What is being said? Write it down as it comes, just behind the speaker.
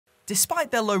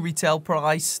Despite their low retail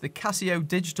price, the Casio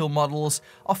digital models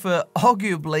offer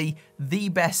arguably the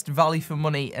best value for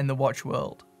money in the watch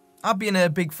world. I've been a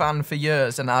big fan for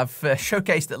years and I've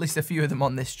showcased at least a few of them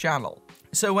on this channel.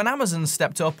 So when Amazon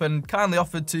stepped up and kindly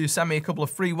offered to send me a couple of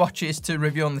free watches to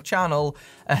review on the channel,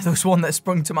 there was one that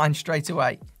sprung to mind straight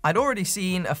away. I'd already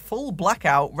seen a full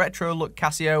blackout retro look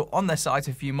Casio on their site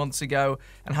a few months ago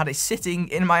and had it sitting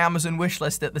in my Amazon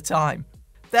wishlist at the time.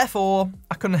 Therefore,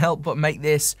 I couldn't help but make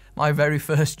this my very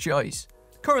first choice.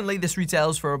 Currently this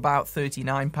retails for about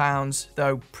 £39,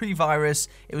 though pre-virus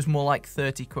it was more like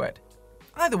 30 quid.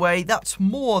 Either way, that's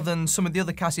more than some of the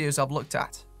other Casios I've looked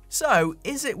at. So,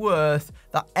 is it worth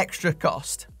that extra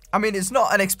cost? I mean, it's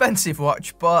not an expensive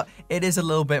watch, but it is a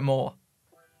little bit more.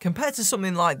 Compared to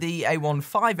something like the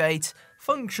A158,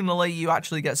 functionally you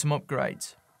actually get some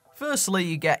upgrades. Firstly,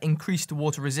 you get increased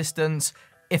water resistance,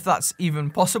 if that's even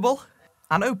possible.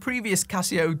 I know previous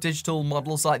Casio digital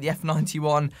models like the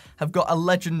F91 have got a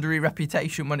legendary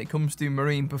reputation when it comes to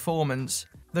marine performance,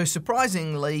 though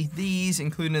surprisingly these,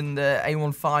 including the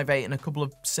A158 and a couple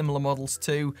of similar models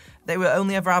too, they were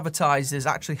only ever advertised as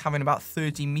actually having about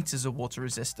 30 meters of water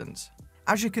resistance.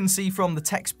 As you can see from the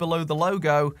text below the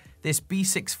logo, this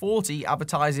B640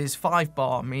 advertises 5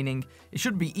 bar, meaning it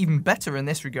should be even better in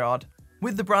this regard.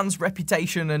 With the brand's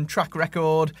reputation and track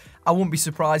record, I wouldn't be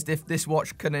surprised if this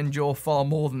watch can endure far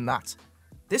more than that.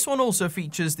 This one also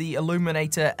features the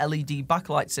Illuminator LED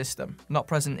backlight system, not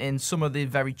present in some of the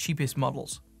very cheapest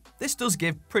models. This does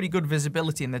give pretty good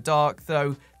visibility in the dark,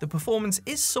 though the performance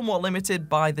is somewhat limited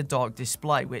by the dark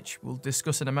display, which we'll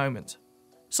discuss in a moment.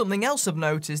 Something else of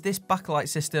note is this backlight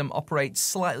system operates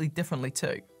slightly differently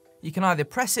too. You can either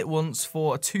press it once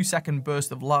for a 2-second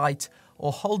burst of light,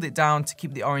 or hold it down to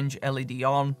keep the orange LED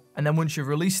on, and then once you've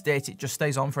released it, it just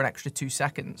stays on for an extra 2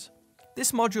 seconds.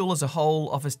 This module as a whole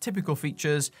offers typical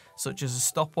features such as a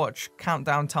stopwatch,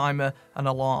 countdown timer, and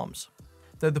alarms,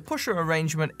 though the pusher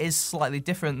arrangement is slightly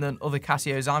different than other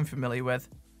Casios I'm familiar with.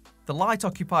 The light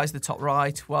occupies the top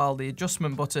right, while the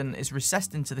adjustment button is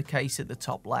recessed into the case at the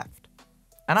top left.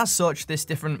 And as such, this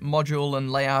different module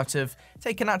and layout have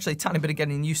taken actually a tiny bit of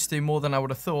getting used to, more than I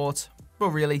would have thought, but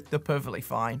really, they're perfectly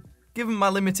fine. Given my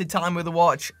limited time with the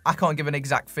watch, I can't give an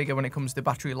exact figure when it comes to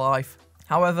battery life.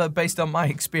 However, based on my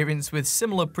experience with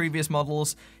similar previous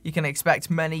models, you can expect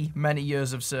many, many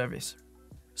years of service.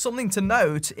 Something to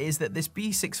note is that this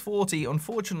B640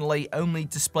 unfortunately only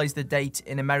displays the date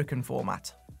in American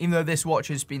format, even though this watch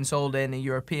has been sold in a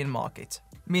European market,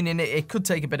 meaning it could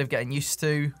take a bit of getting used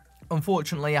to.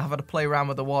 Unfortunately, I have had to play around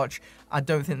with the watch. I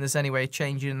don't think there's any way of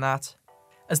changing that.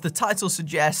 As the title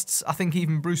suggests, I think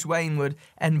even Bruce Wayne would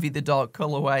envy the dark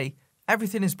colorway.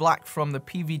 Everything is black from the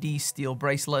PVD steel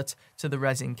bracelet to the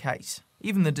resin case.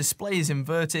 Even the display is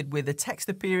inverted, with the text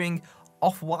appearing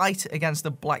off-white against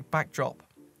a black backdrop.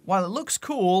 While it looks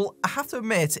cool, I have to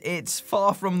admit it's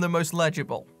far from the most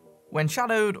legible. When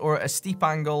shadowed or at a steep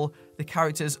angle, the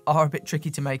characters are a bit tricky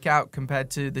to make out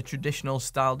compared to the traditional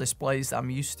style displays that I'm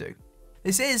used to.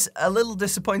 This is a little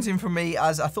disappointing for me,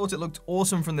 as I thought it looked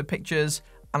awesome from the pictures,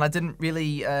 and I didn't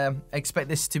really expect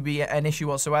this to be an issue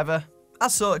whatsoever.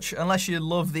 As such, unless you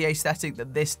love the aesthetic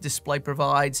that this display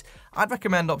provides, I'd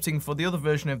recommend opting for the other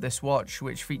version of this watch,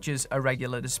 which features a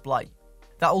regular display.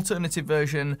 That alternative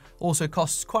version also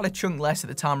costs quite a chunk less at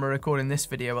the time of recording this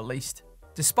video at least.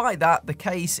 Despite that, the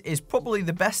case is probably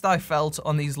the best I've felt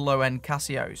on these low-end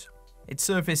Casios. Its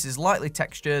surface is lightly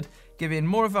textured, giving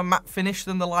more of a matte finish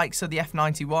than the likes of the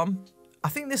F91. I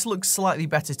think this looks slightly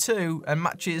better too, and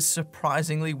matches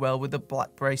surprisingly well with the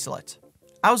black bracelet.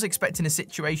 I was expecting a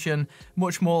situation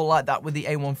much more like that with the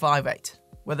A158,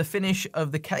 where the finish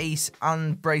of the case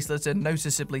and bracelet are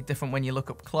noticeably different when you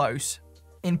look up close.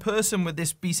 In person with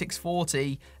this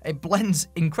B640, it blends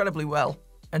incredibly well,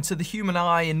 and to the human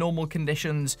eye in normal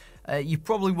conditions, you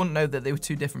probably wouldn't know that they were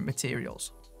two different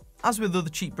materials. As with other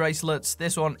cheap bracelets,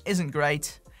 this one isn't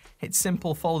great. It's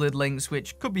simple folded links,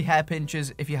 which could be hair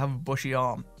pinchers if you have a bushy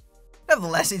arm.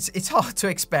 Nevertheless, it's hard to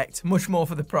expect much more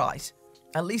for the price.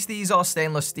 At least these are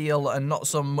stainless steel and not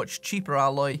some much cheaper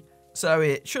alloy, so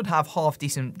it should have half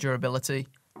decent durability.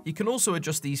 You can also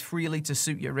adjust these freely to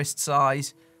suit your wrist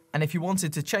size, and if you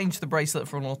wanted to change the bracelet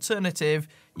for an alternative,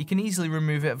 you can easily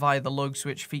remove it via the lugs,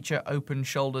 which feature open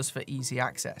shoulders for easy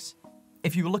access.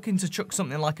 If you were looking to chuck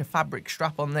something like a fabric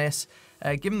strap on this,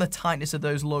 given the tightness of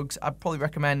those lugs, I'd probably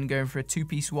recommend going for a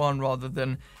two-piece one rather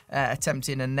than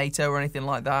attempting a NATO or anything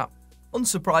like that.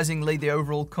 Unsurprisingly, the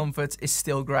overall comfort is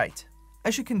still great.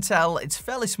 As you can tell, it's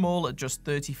fairly small at just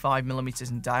 35mm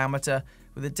in diameter,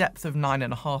 with a depth of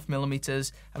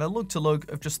 9.5mm and a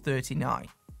lug-to-lug of just 39.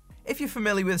 If you're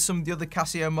familiar with some of the other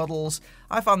Casio models,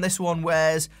 I found this one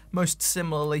wears most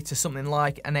similarly to something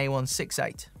like an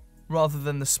A168, rather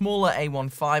than the smaller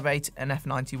A158 and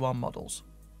F91 models.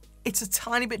 It's a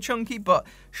tiny bit chunky, but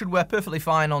should wear perfectly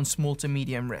fine on small to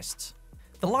medium wrists.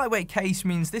 The lightweight case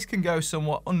means this can go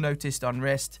somewhat unnoticed on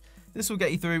wrist. This will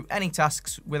get you through any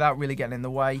tasks without really getting in the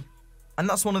way. And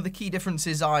that's one of the key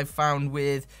differences I've found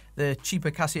with the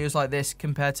cheaper Casios like this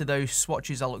compared to those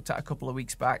swatches I looked at a couple of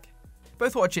weeks back.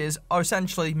 Both watches are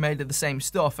essentially made of the same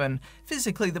stuff, and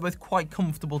physically they're both quite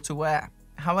comfortable to wear.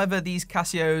 However, these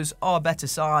Casios are better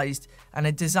sized and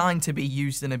are designed to be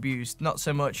used and abused, not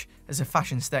so much as a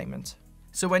fashion statement.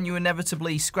 So when you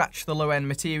inevitably scratch the low-end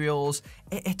materials,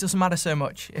 it doesn't matter so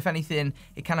much. If anything,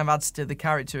 it kind of adds to the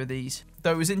character of these.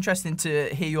 Though it was interesting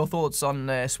to hear your thoughts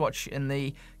on Swatch in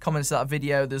the comments of that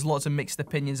video. There's lots of mixed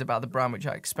opinions about the brand, which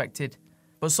I expected.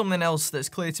 But something else that's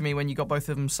clear to me when you got both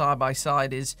of them side by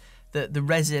side is that the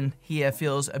resin here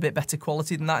feels a bit better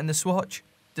quality than that in the Swatch,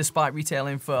 despite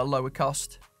retailing for a lower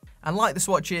cost. And like the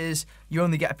Swatches, you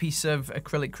only get a piece of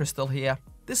acrylic crystal here.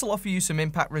 This will offer you some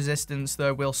impact resistance,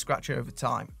 though it will scratch over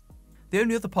time. The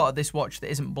only other part of this watch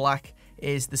that isn't black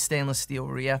is the stainless steel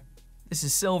rear. This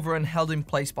is silver and held in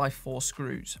place by 4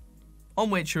 screws, on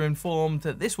which you're informed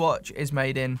that this watch is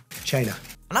made in China.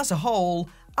 And as a whole,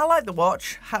 I like the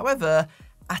watch. However,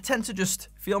 I tend to just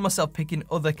feel myself picking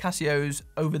other Casios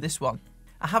over this one.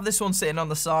 I have this one sitting on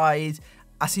the side.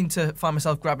 I seem to find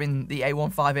myself grabbing the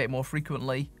A158 more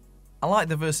frequently. I like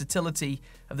the versatility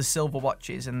of the silver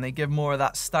watches, and they give more of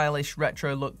that stylish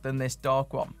retro look than this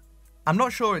dark one. I'm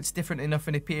not sure it's different enough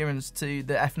in appearance to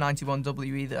the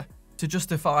F91W either, to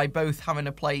justify both having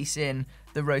a place in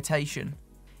the rotation.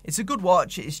 It's a good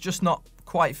watch, it's just not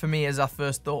quite for me as I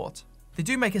first thought. They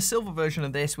do make a silver version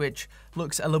of this, which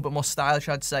looks a little bit more stylish,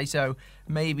 I'd say, so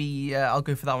maybe I'll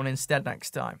go for that one instead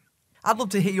next time. I'd love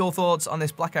to hear your thoughts on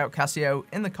this Blackout Casio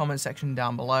in the comment section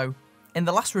down below. In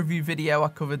the last review video, I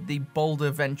covered the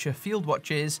Boulder Venture field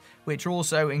watches, which are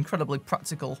also incredibly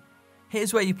practical.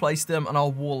 Here's where you place them on our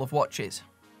wall of watches.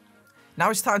 Now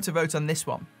it's time to vote on this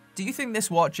one. Do you think this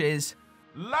watch is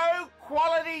low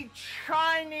quality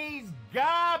Chinese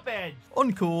garbage,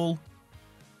 uncool,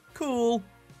 cool,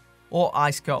 or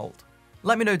ice cold?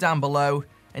 Let me know down below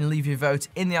and leave your vote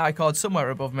in the iCard somewhere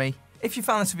above me. If you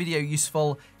found this video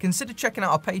useful, consider checking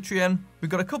out our Patreon.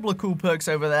 We've got a couple of cool perks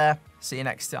over there. See you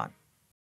next time.